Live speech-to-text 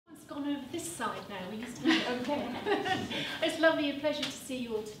gone over this side now. We used to have it over there. It's lovely and pleasure to see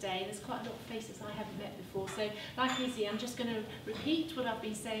you all today. There's quite a lot of faces I haven't met before. So, like Lizzie, I'm just going to repeat what I've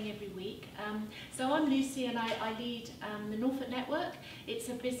been saying every week. So I'm Lucy and I lead the Norfolk Network. It's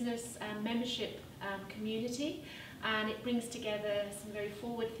a business membership community, and it brings together some very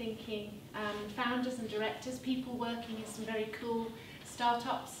forward-thinking founders and directors, people working in some very cool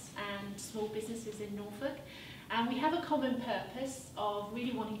startups and small businesses in Norfolk. And we have a common purpose of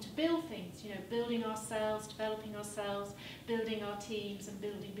really wanting to build things, you know, building ourselves, developing ourselves, building our teams and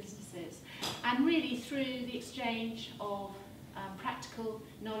building businesses. And really through the exchange of practical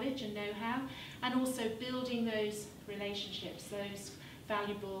knowledge and know-how, and also building those relationships, those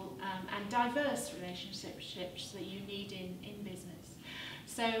valuable and diverse relationships that you need in business.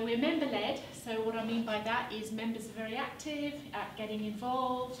 So we're member-led, so what I mean by that is members are very active at getting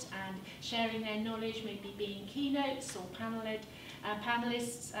involved and sharing their knowledge, maybe being keynotes or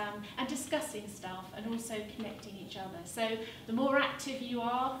panelists, and discussing stuff and also connecting each other. So the more active you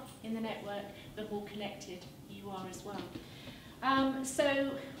are in the network, the more connected you are as well.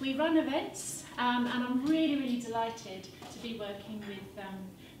 So we run events, and I'm really, really delighted to be working with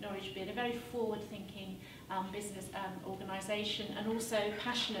Norwich Bid, a very forward-thinking business organisation, and also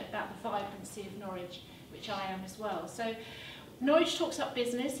passionate about the vibrancy of Norwich, which I am as well. So Norwich Talks Up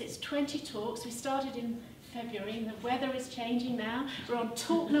Business, it's 20 talks. We started in February and the weather is changing now. We're on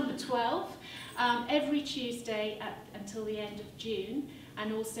talk number 12, every Tuesday until the end of June,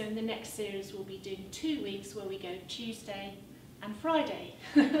 and also in the next series we'll be doing 2 weeks where we go Tuesday and Friday,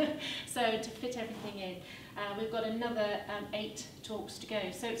 so to fit everything in. We've got another 8 talks to go,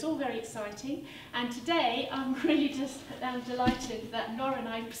 so it's all very exciting. And today I'm really just delighted that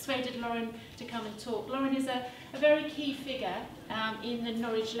I persuaded Lauren to come and talk. Lauren is a very key figure in the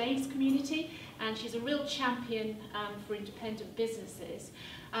Norwich Lanes community, and she's a real champion for independent businesses.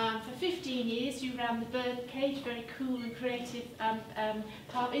 For 15 years you ran the Birdcage, very cool and creative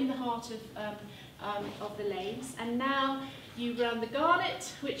pub in the heart of the Lanes, and now you run the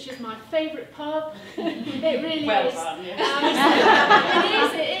Garnet, which is my favourite pub. It really is. Run,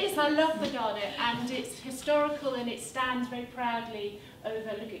 yes. It is. I love the Garnet, and it's historical and it stands very proudly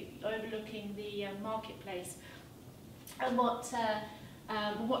overlooking the marketplace. And what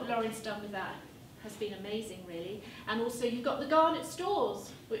Lauren's done with that has been amazing, really. And also you've got the Garnet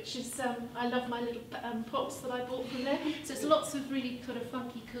stores, which is, I love my little pots that I bought from there. So it's lots of really sort of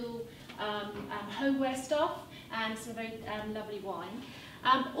funky, cool homeware stuff, and some very lovely wine.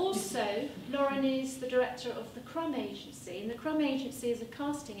 Also, Lauren is the director of the Crumb Agency, and the Crumb Agency is a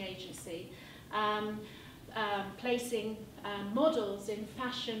casting agency placing models in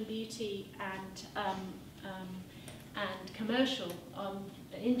fashion, beauty and commercial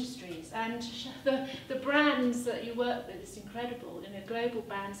industries. And the brands that you work with is incredible, you know, global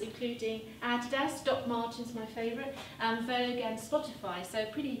brands including Adidas, Doc Martens, my favourite, Vogue and Spotify, so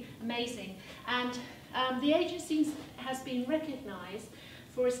pretty amazing. And the agency has been recognised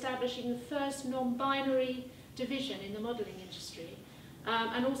for establishing the first non-binary division in the modelling industry,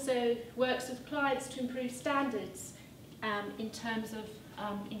 and also works with clients to improve standards in terms of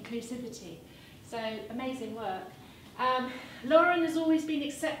inclusivity. So amazing work. Lauren has always been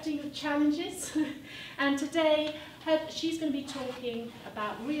accepting of challenges, and today she's going to be talking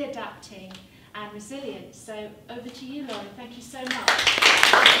about re-adapting and resilience. So over to you, Lauren. Thank you so much.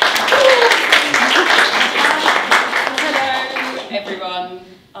 Hello everyone,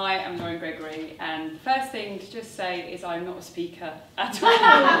 I am Gregory, and the first thing to just say is I'm not a speaker at all,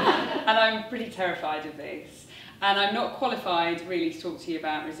 and I'm pretty terrified of this, and I'm not qualified really to talk to you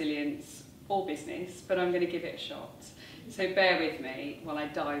about resilience or business, but I'm going to give it a shot. So bear with me while I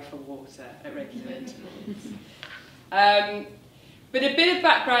dive for water at regular intervals. But a bit of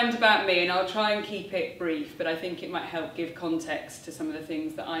background about me, and I'll try and keep it brief, but I think it might help give context to some of the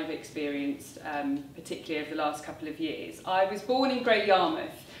things that I've experienced, particularly over the last couple of years. I was born in Great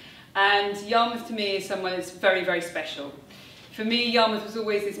Yarmouth, and Yarmouth to me is somewhere that's very, very special. For me, Yarmouth was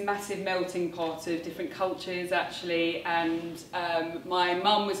always this massive melting pot of different cultures, actually, and my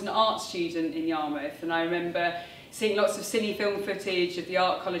mum was an art student in Yarmouth, and I remember seeing lots of cine film footage of the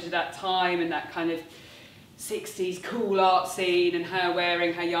art college at that time, and that kind of 60s cool art scene, and her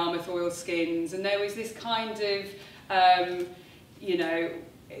wearing her Yarmouth oilskins, and there was this kind of, you know,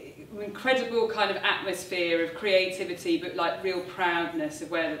 incredible kind of atmosphere of creativity, but like real proudness of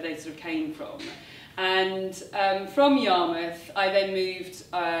where they sort of came from. And from Yarmouth, I then moved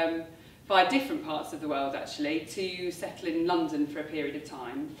via different parts of the world, actually, to settle in London for a period of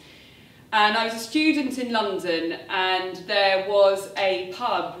time. And I was a student in London, and there was a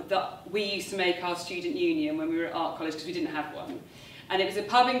pub that we used to make our student union when we were at art college, because we didn't have one. And it was a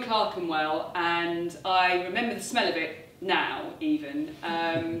pub in Clerkenwell, and I remember the smell of it now even.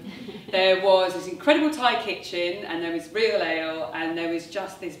 There was this incredible Thai kitchen, and there was real ale, and there was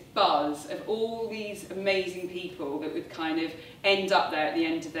just this buzz of all these amazing people that would kind of end up there at the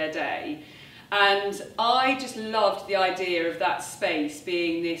end of their day. And I just loved the idea of that space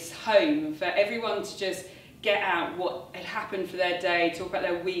being this home for everyone to just get out what had happened for their day, talk about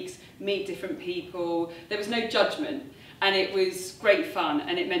their weeks, meet different people. There was no judgment, and it was great fun,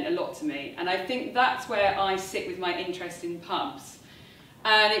 and it meant a lot to me. And I think that's where I sit with my interest in pubs.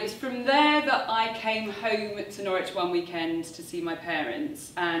 And it was from there that I came home to Norwich one weekend to see my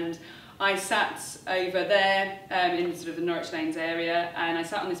parents, and I sat over there in sort of the Norwich Lanes area, and I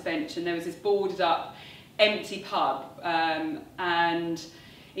sat on this bench, and there was this boarded up empty pub, and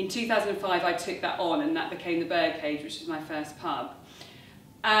in 2005 I took that on, and that became the Birdcage, which was my first pub.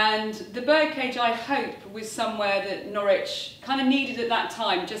 And the Birdcage, I hope, was somewhere that Norwich kind of needed at that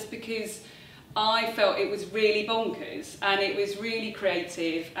time, just because I felt it was really bonkers and it was really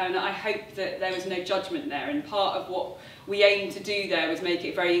creative, and I hope that there was no judgment there. And part of what we aimed to do there was make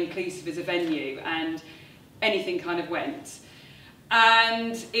it very inclusive as a venue, and anything kind of went.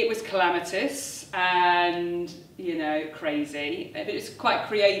 And it was calamitous and, you know, crazy, but it was quite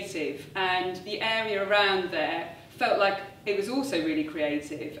creative, and the area around there felt like it was also really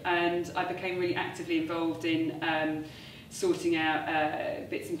creative, and I became really actively involved in sorting out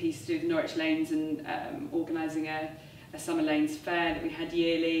bits and pieces to do with Norwich Lanes, and organising a summer lanes fair that we had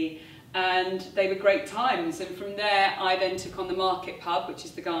yearly, and they were great times. And from there I then took on the market pub, which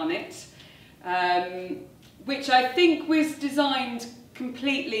is the Garnet, which I think was designed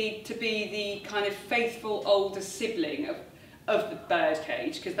completely to be the kind of faithful older sibling of the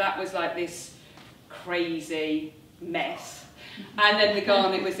Birdcage, because that was like this crazy mess, and then the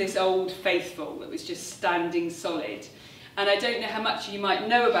Garnet was this old faithful that was just standing solid. And I don't know how much you might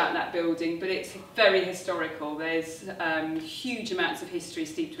know about that building, but it's very historical. There's huge amounts of history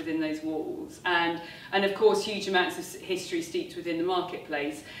steeped within those walls, and of course huge amounts of history steeped within the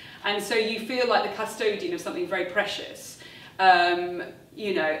marketplace. And so you feel like the custodian of something very precious.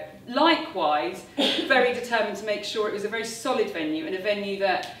 You know, likewise, very determined to make sure it was a very solid venue, and a venue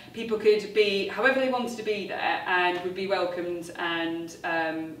that people could be however they wanted to be there and would be welcomed, and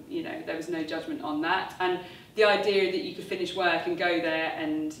you know, there was no judgment on that. And the idea that you could finish work and go there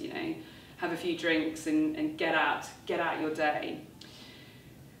and, you know, have a few drinks and get out your day.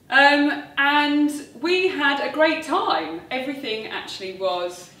 And we had a great time. Everything actually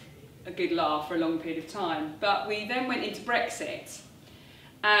was a good laugh for a long period of time. But we then went into Brexit,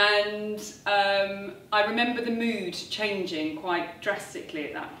 and I remember the mood changing quite drastically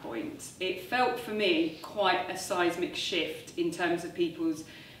at that point. It felt for me quite a seismic shift in terms of people's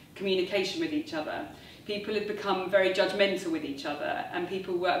communication with each other. People had become very judgmental with each other, and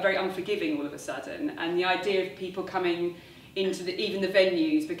people were very unforgiving all of a sudden, and the idea of people coming into even the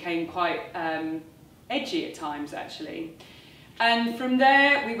venues became quite edgy at times, actually. And from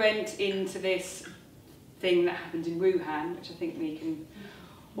there we went into this thing that happened in Wuhan, which I think we can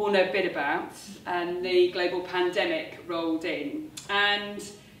all know a bit about, and the global pandemic rolled in. And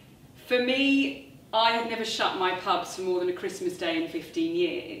for me, I had never shut my pubs for more than a Christmas day in 15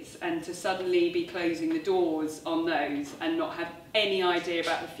 years, and to suddenly be closing the doors on those and not have any idea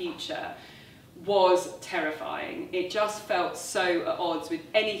about the future was terrifying. It just felt so at odds with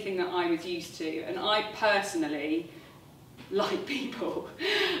anything that I was used to, and I personally like people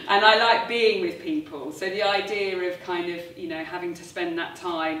and I like being with people, so the idea of kind of, you know, having to spend that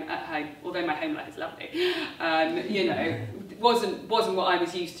time at home, although my home life is lovely, you know, wasn't what I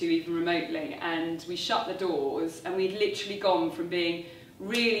was used to even remotely. And we shut the doors, and we'd literally gone from being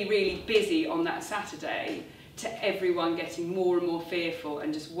really, really busy on that Saturday to everyone getting more and more fearful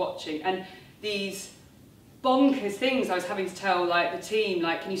and just watching. And these bonkers things I was having to tell, like, the team,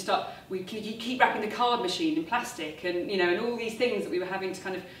 like, can you keep wrapping the card machine in plastic, and, you know, and all these things that we were having to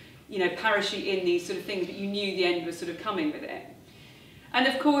kind of, you know, parachute in these sort of things, but you knew the end was sort of coming with it. And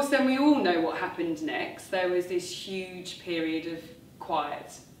of course then we all know what happened next. There was this huge period of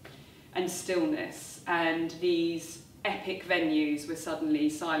quiet and stillness, and these epic venues were suddenly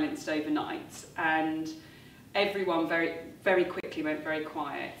silenced overnight, and everyone very, very quickly went very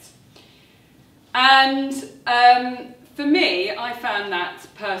quiet. And for me, I found that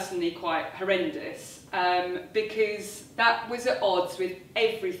personally quite horrendous, because that was at odds with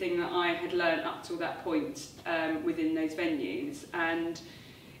everything that I had learned up till that point within those venues. And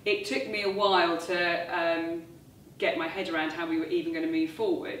it took me a while to get my head around how we were even going to move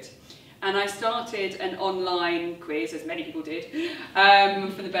forward. and I started an online quiz, as many people did,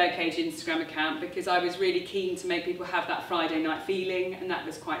 for the Birdcage Instagram account, because I was really keen to make people have that Friday night feeling, and that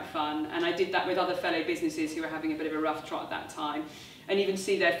was quite fun. And I did that with other fellow businesses who were having a bit of a rough trot at that time. And even to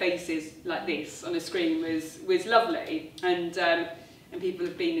see their faces like this on a screen was lovely. And people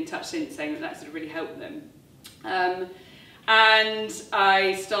have been in touch since saying that sort of really helped them. And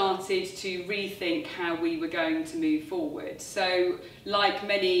I started to rethink how we were going to move forward. So, like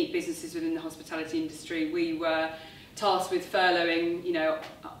many businesses within the hospitality industry, we were tasked with furloughing,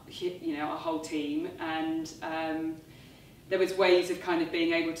 our whole team, and there was ways of kind of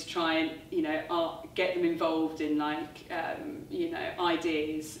being able to try and, get them involved in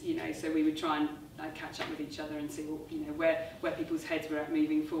ideas, so we would try and catch up with each other and see where people's heads were at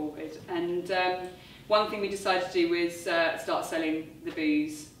moving forward. And one thing we decided to do was start selling the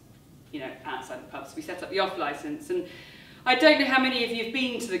booze, outside the pubs. We set up the off licence, and I don't know how many of you have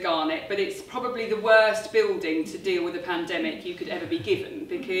been to the Garnet, but it's probably the worst building to deal with a pandemic you could ever be given,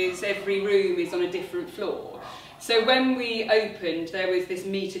 because every room is on a different floor. So when we opened, there was this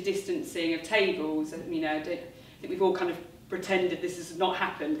metre distancing of tables, and I think we've all kind of pretended this has not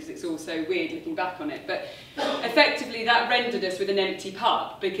happened because it's all so weird looking back on it, but effectively that rendered us with an empty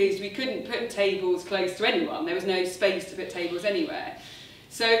pub because we couldn't put tables close to anyone. There was no space to put tables anywhere.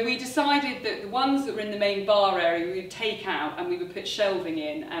 So we decided that the ones that were in the main bar area we would take out, and we would put shelving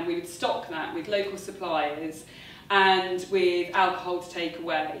in, and we would stock that with local suppliers and with alcohol to take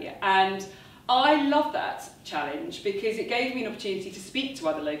away. And I love that challenge because it gave me an opportunity to speak to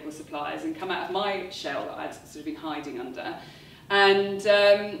other local suppliers and come out of my shell that I'd sort of been hiding under, and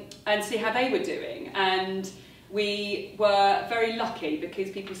see how they were doing. And we were very lucky because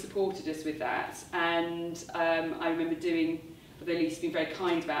people supported us with that. And I remember doing, or at least being very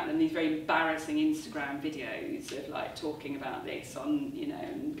kind about them, these very embarrassing Instagram videos of talking about this on,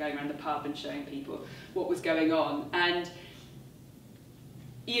 and going around the pub and showing people what was going on. And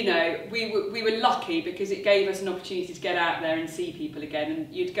we were lucky because it gave us an opportunity to get out there and see people again.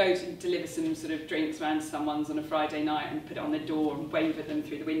 And you'd go to deliver some sort of drinks around someone's on a Friday night and put it on their door and wave at them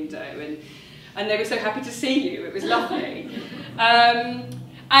through the window, and they were so happy to see you. It was lovely.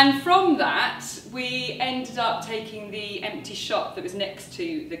 And from that, we ended up taking the empty shop that was next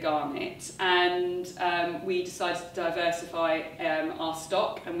to the Garnet, and we decided to diversify our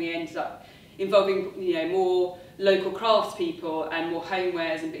stock, and we ended up involving more local craftspeople and more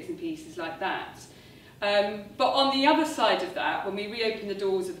homewares and bits and pieces like that. But on the other side of that, when we reopened the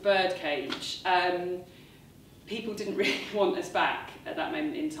doors of the Birdcage, people didn't really want us back at that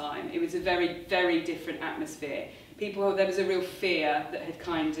moment in time. It was a very, very different atmosphere. There was a real fear that had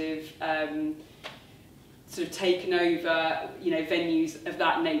kind of sort of taken over, venues of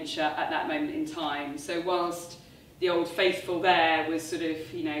that nature at that moment in time. So whilst the old faithful there was sort of,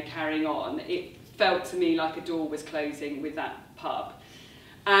 carrying on, it felt to me like a door was closing with that pub.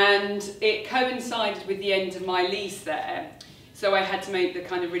 And it coincided with the end of my lease there, so I had to make the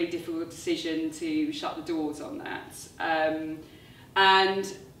kind of really difficult decision to shut the doors on that.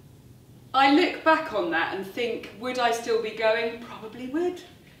 And I look back on that and think, would I still be going? Probably would.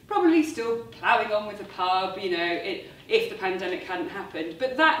 Probably still ploughing on with the pub, if the pandemic hadn't happened.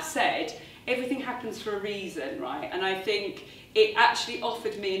 But that said, everything happens for a reason, right? And I think it actually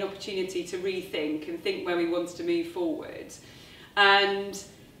offered me an opportunity to rethink and think where we wanted to move forward. And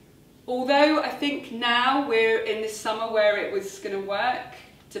although I think now we're in this summer where it was going to work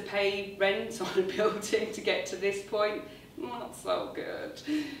to pay rent on a building to get to this point, not so good.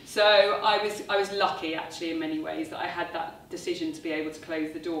 So I was lucky actually in many ways that I had that decision to be able to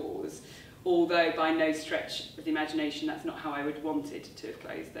close the doors, although by no stretch of the imagination that's not how I would wanted to have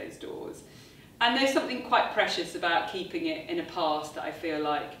closed those doors. And there's something quite precious about keeping it in a past that I feel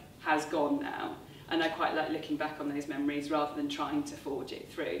like has gone now, and I quite like looking back on those memories rather than trying to forge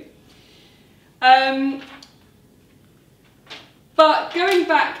it through. But going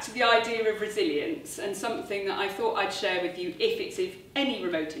back to the idea of resilience, and something that I thought I'd share with you if it's of any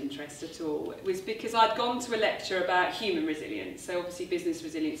remote interest at all, was because I'd gone to a lecture about human resilience, so obviously business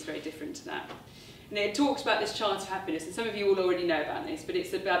resilience is very different to that. And it talks about this chart of happiness, and some of you all already know about this, but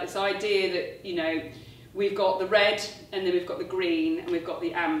it's about this idea that, we've got the red, and then we've got the green, and we've got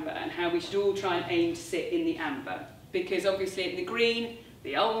the amber, and how we should all try and aim to sit in the amber. Because obviously in the green,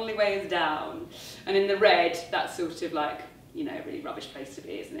 the only way is down. And in the red, that's sort of like, a really rubbish place to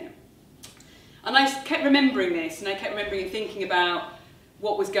be, isn't it? And I kept remembering this, and I kept remembering and thinking about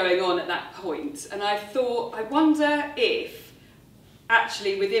what was going on at that point. And I thought, I wonder if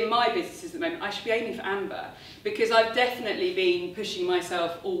actually within my businesses at the moment, I should be aiming for amber, because I've definitely been pushing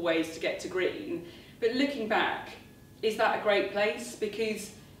myself always to get to green. But looking back, is that a great place?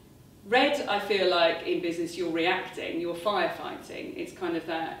 Because Red, I feel like in business you're reacting, you're firefighting. It's kind of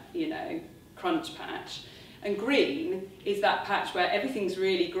that, you know, crunch patch. And green is that patch where everything's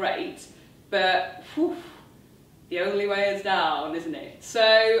really great, but whew, the only way is down, isn't it?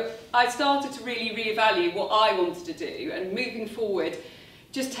 So I started to really reevaluate what I wanted to do, and moving forward,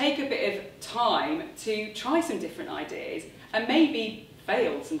 just take a bit of time to try some different ideas and maybe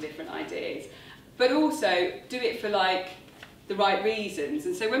fail some different ideas, but also do it for like the right reasons.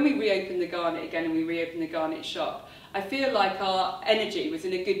 And so when we reopened the Garnet again and we reopened the Garnet shop, I feel like our energy was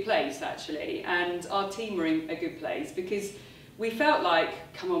in a good place actually, and our team were in a good place, because we felt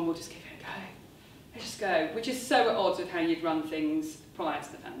like, come on, we'll just give it a go. Let's just go, which is so at odds with how you'd run things prior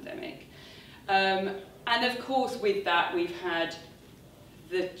to the pandemic. And of course with that we've had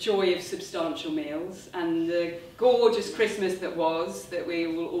the joy of substantial meals and the gorgeous Christmas that we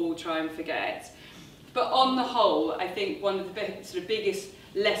will all try and forget. But on the whole, I think one of the sort of biggest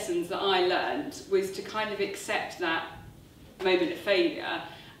lessons that I learned was to kind of accept that moment of failure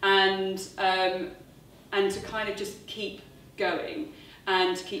and to kind of just keep going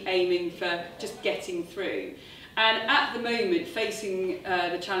and to keep aiming for just getting through. And at the moment, facing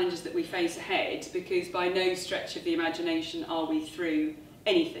the challenges that we face ahead, because by no stretch of the imagination are we through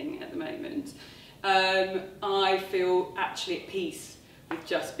anything at the moment, I feel actually at peace with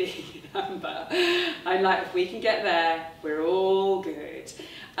just being in amber. I'm like, if we can get there, we're all good.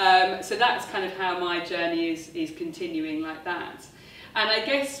 So that's kind of how my journey is continuing like that. And I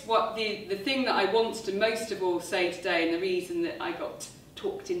guess what the thing that I wanted to most of all say today, and the reason that I got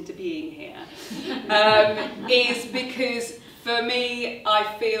talked into being here, is because for me, I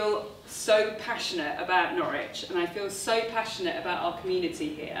feel so passionate about Norwich, and I feel so passionate about our community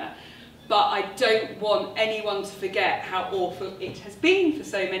here. But I don't want anyone to forget how awful it has been for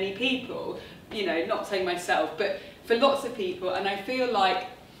so many people, you know, not saying myself, but for lots of people. And I feel like,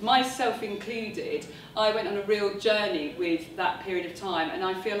 myself included, I went on a real journey with that period of time, and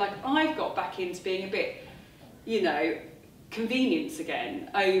I feel like I've got back into being a bit, you know, convenience again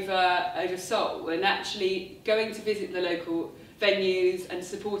over soul, and actually going to visit the local venues and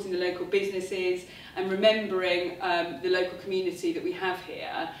supporting the local businesses and remembering the local community that we have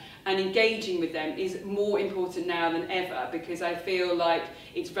here and engaging with them is more important now than ever, because I feel like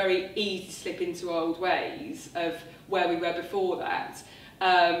it's very easy to slip into old ways of where we were before that.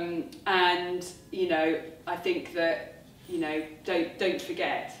 And, you know, I think that, you know, don't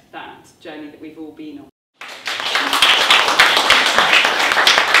forget that journey that we've all been on.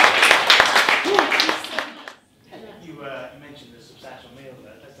 You mentioned the substantial meal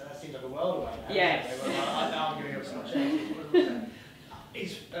there. That seems like a world away now. Yes. I'm arguing over some change.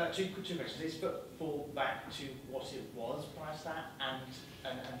 Is two questions. Is football back to what it was prior to that, and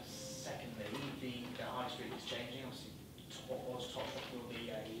secondly, the high street is changing. Obviously, what was Topshop will be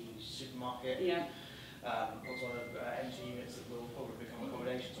a supermarket. Yeah. Lots of empty units that will probably become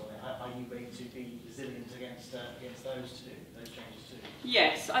accommodations on it. Are you ready to be resilient against those changes too?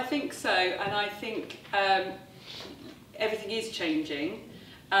 Yes, I think so, and I think everything is changing,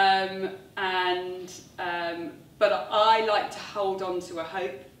 but I like to hold on to a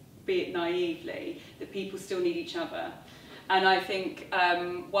hope, be it naively, that people still need each other. And I think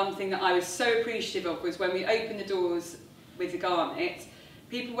one thing that I was so appreciative of was when we opened the doors with the Garnet,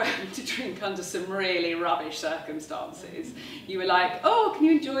 people were having to drink under some really rubbish circumstances. You were like, oh, can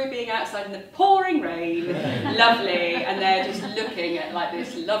you enjoy being outside in the pouring rain? Lovely. And they're just looking at like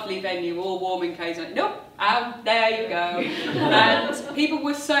this lovely venue, all warm and cozy. Like, nope, out there you go. And people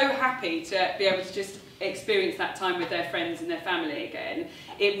were so happy to be able to just experience that time with their friends and their family again.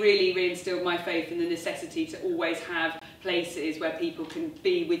 It really reinstilled my faith in the necessity to always have places where people can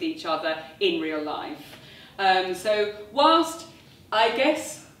be with each other in real life. So whilst I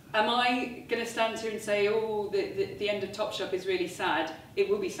guess, am I going to stand here and say, oh, the end of Topshop is really sad? It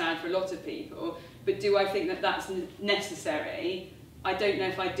will be sad for a lot of people, but do I think that that's necessary? I don't know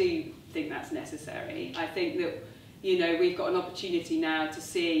if I do think that's necessary. I think that, you know, we've got an opportunity now to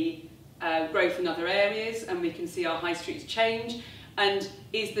see growth in other areas, and we can see our high streets change. And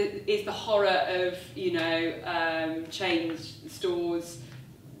is the horror of, you know, chain stores,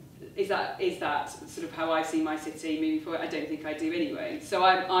 is that sort of how I see my city moving forward? I don't think I do anyway. So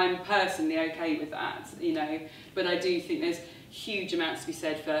I'm personally okay with that, you know, but I do think there's huge amounts to be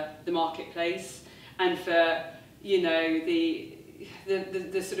said for the marketplace and for, you know, the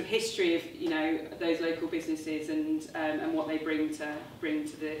sort of history of, you know, those local businesses and what they bring to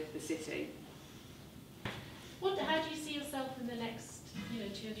the city. How do you see yourself in the next, you know,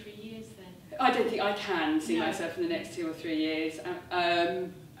 2 or 3 years then? I don't think I can see myself in the next 2 or 3 years.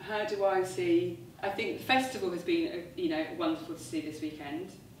 How do I see? I think the festival has been, you know, wonderful to see this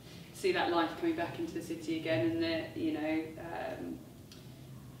weekend. see that life coming back into the city again, and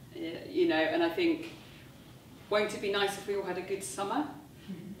and I think, won't it be nice if we all had a good summer?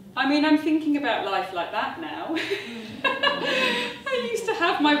 I mean, I'm thinking about life like that now. I used to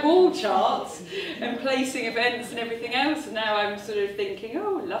have my wall charts and placing events and everything else, and now I'm sort of thinking,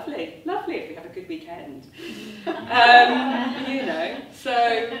 oh, lovely, lovely if we have a good weekend.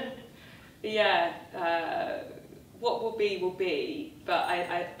 So, yeah, what will be, but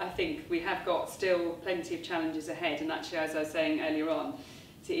I think we have got still plenty of challenges ahead, and actually, as I was saying earlier on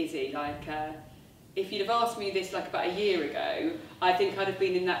to Izzy, if you'd have asked me this about a year ago, I think I'd have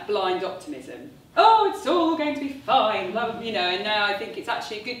been in that blind optimism. Oh, it's all going to be fine, and now I think it's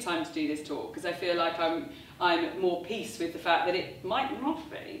actually a good time to do this talk, because I feel like I'm more peace with the fact that it might not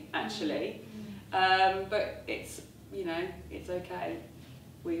be, actually. But it's, it's okay.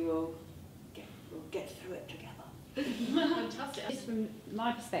 We'll get through it together. Fantastic. Just from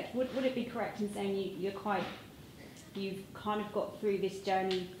my perspective, would it be correct in saying you've kind of got through this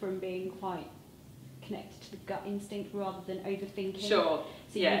journey from being quite connected to the gut instinct rather than overthinking? Sure.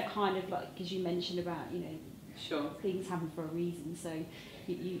 So yeah. you've kind of because you mentioned about sure, things happen for a reason. So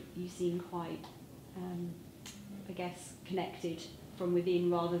you seem quite I guess connected from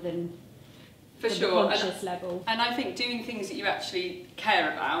within rather than for from sure the conscious level. And I think doing things that you actually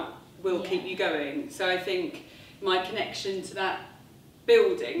care about will keep you going. So I think my connection to that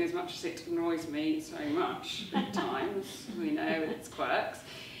building, as much as it annoys me so much at times, we know its quirks,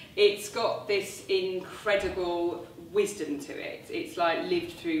 it's got this incredible wisdom to it. It's like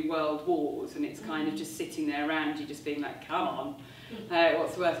lived through world wars, and it's kind of just sitting there around you, just being like, come on,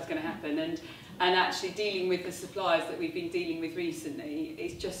 what's the worst that's going to happen? And actually dealing with the suppliers that we've been dealing with recently,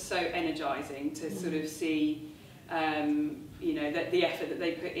 it's just so energising to sort of see the effort that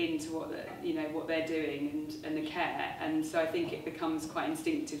they put into what they're doing and the care, and so I think it becomes quite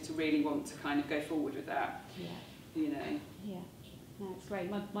instinctive to really want to kind of go forward with that. Yeah, no, it's great.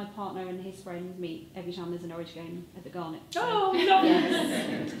 My partner and his friends meet every time there's a Norwich game at the Garnet. So. Oh,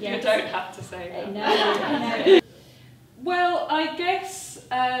 yes. You don't have to say that. No. Well, I guess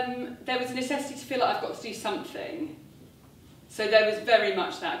there was a necessity to feel like I've got to do something. So there was very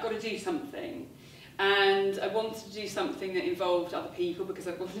much that, I've got to do something. And I wanted to do something that involved other people because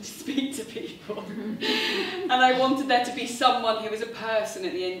I wanted to speak to people. And I wanted there to be someone who was a person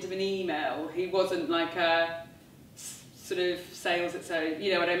at the end of an email who wasn't like a sort of sales,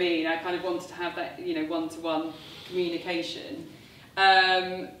 you know what I mean? I kind of wanted to have that, one-to-one communication.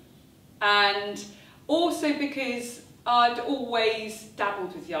 And also because I'd always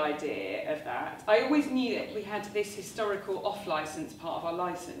dabbled with the idea of that. I always knew that we had this historical off-licence part of our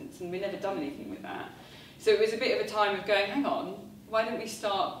licence, and we'd never done anything with that. So it was a bit of a time of going, hang on, why don't we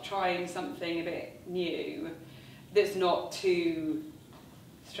start trying something a bit new that's not too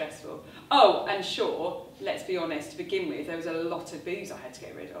stressful? Oh, and sure, let's be honest, to begin with, there was a lot of booze I had to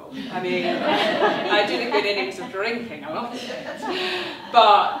get rid of. I mean, I did a good innings of drinking, a lot of it.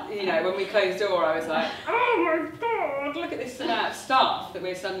 But, when we closed the door, I was like, oh my God, look at this amount of stuff that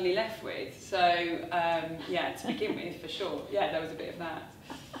we're suddenly left with. So, to begin with, for sure, there was a bit of that.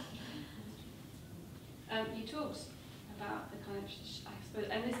 You talked about the kind of, I suppose,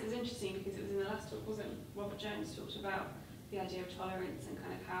 and this is interesting because it was in the last talk, wasn't it? Robert Jones talked about the idea of tolerance and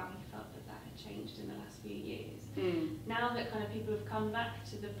kind of how he felt that had changed in the last few years. Now that kind of people have come back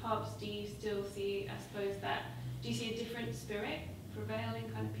to the pubs, do you still see, I suppose, do you see a different spirit prevailing,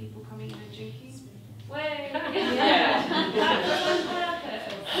 kind of people coming in and drinking?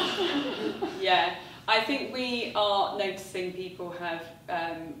 Yeah, I think we are noticing people have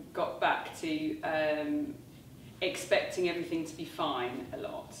got back to expecting everything to be fine a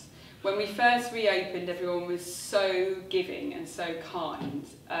lot. When we first reopened, everyone was so giving and so kind.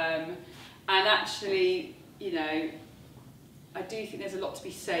 And actually, I do think there's a lot to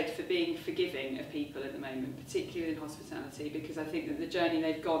be said for being forgiving of people at the moment, particularly in hospitality, because I think that the journey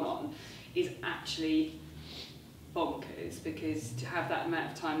they've gone on is actually bonkers, because to have that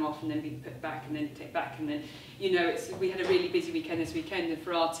amount of time off and then be put back and then take back and then, we had a really busy weekend this weekend, and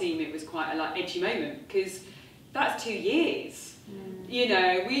for our team it was quite a edgy moment, because that's 2 years.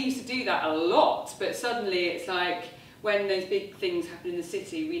 We used to do that a lot, but suddenly it's like when those big things happen in the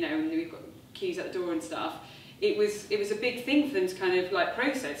city, and we've got queues at the door and stuff, it was a big thing for them to kind of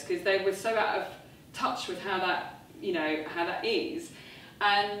process, because they were so out of touch with how that, how that is.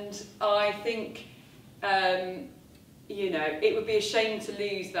 And I think, it would be a shame to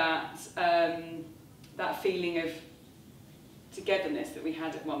lose that, that feeling of togetherness that we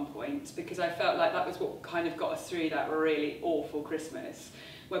had at one point, because I felt like that was what kind of got us through that really awful Christmas,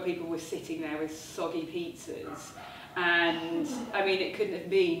 where people were sitting there with soggy pizzas. And I mean, it couldn't have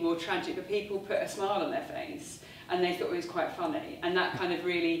been more tragic, but people put a smile on their face and they thought it was quite funny. And that kind of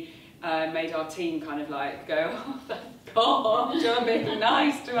really made our team kind of like go, oh, thank God, you're being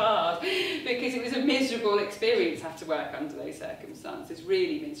nice to us. Because it was a miserable experience to have to work under those circumstances,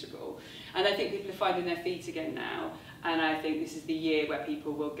 really miserable. And I think people are finding their feet again now. And I think this is the year where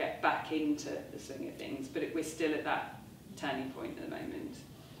people will get back into the swing of things. But we're still at that turning point at the moment.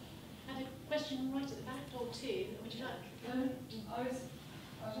 I had a question right at the back door too. Would you like? I was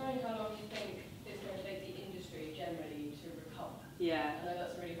wondering how long you think it's going to take the industry generally to recover. Yeah. I know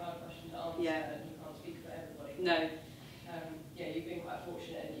that's a really hard question to answer, Yeah. and you can't speak for everybody. No. Yeah, you've been quite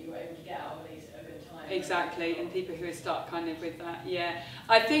fortunate and you were able to get out of these at a good time. Exactly, and people who are stuck kind of with that, yeah.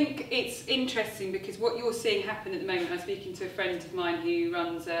 I think it's interesting because what you're seeing happen at the moment, I was speaking to a friend of mine who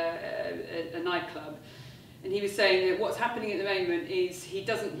runs a nightclub, and he was saying that what's happening at the moment is he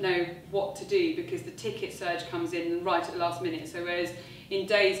doesn't know what to do because the ticket surge comes in right at the last minute. So whereas in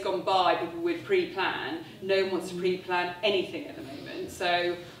days gone by people would pre-plan, no one wants to pre-plan anything at the moment.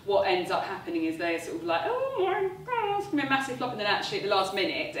 So what ends up happening is they're sort of like, oh my God, it's going to be a massive flop, and then actually at the last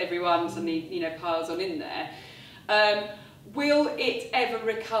minute everyone suddenly, you know, piles on in there. Will it ever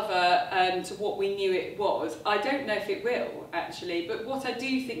recover to what we knew it was? I don't know if it will, actually, but what I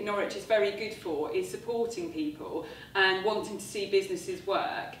do think Norwich is very good for is supporting people and wanting to see businesses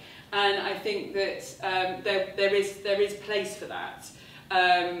work. And I think that there is place for that,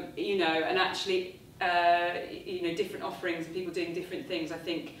 you know, and actually, you know, different offerings and people doing different things. I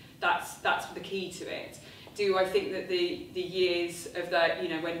think that's the key to it. Do I think that the years of that, you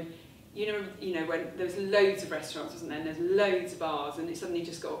know, when when there was loads of restaurants, wasn't there, and there's loads of bars, and it suddenly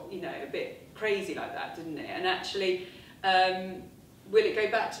just got, you know, a bit crazy like that, didn't it? And actually, will it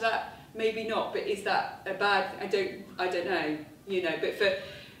go back to that? Maybe not. But is that a bad? I don't know. You know. But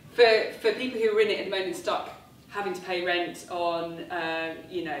for people who are in it at the moment, stuck having to pay rent on,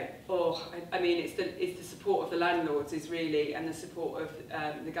 you know, or I mean, it's the support of the landlords is really, and the support of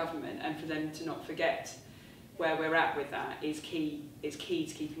the government, and for them to not forget where we're at with that is key to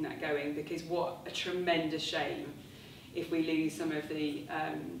keeping that going, because what a tremendous shame if we lose some of the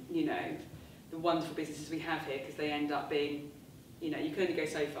you know, the wonderful businesses we have here, because they end up being, you know, you can only go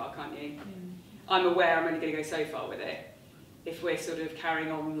so far, can't you? I'm aware I'm only going to go so far with it. If we're sort of carrying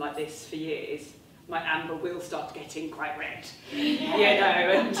on like this for years, my amber will start getting quite red, you know,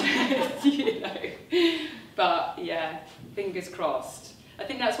 and you know, but yeah, fingers crossed. I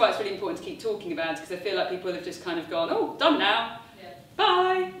think that's why it's really important to keep talking about it, because I feel like people have just kind of gone, oh, done now, yeah.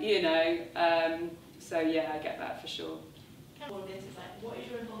 Bye, you know. So yeah, I get that for sure. What is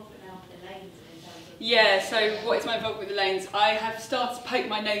your involvement now with the Lanes in terms of? Yeah, so what is my involvement with the Lanes? I have started to poke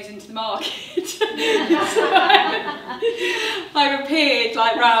my nose into the market. So I've appeared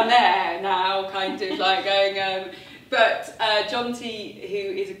like round there now, kind of like going. But John T,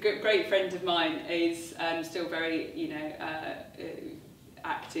 who is a great friend of mine, is still very, you know,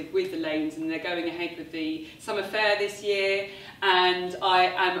 active with the Lanes, and they're going ahead with the summer fair this year, and I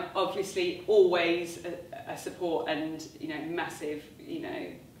am obviously always a support and, you know, massive, you know,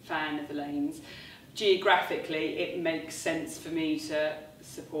 fan of the Lanes. Geographically, it makes sense for me to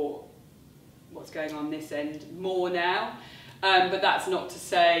support what's going on this end more now, but that's not to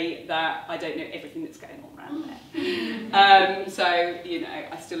say that I don't know everything that's going on around there. So, you know,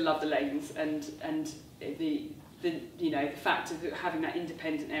 I still love the Lanes, and the you know, the fact of having that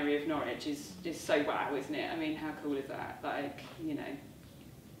independent area of Norwich is so wow, isn't it? I mean, how cool is that? Like, you know,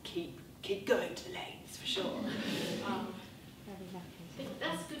 keep going to the Lanes for sure.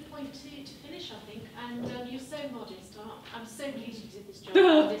 That's a good point to finish, I think. And you're so modest. I'm so pleased you did this job,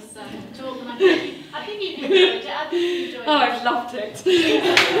 this talk, and I think you enjoyed it. I think you enjoyed it. Oh, I've loved it.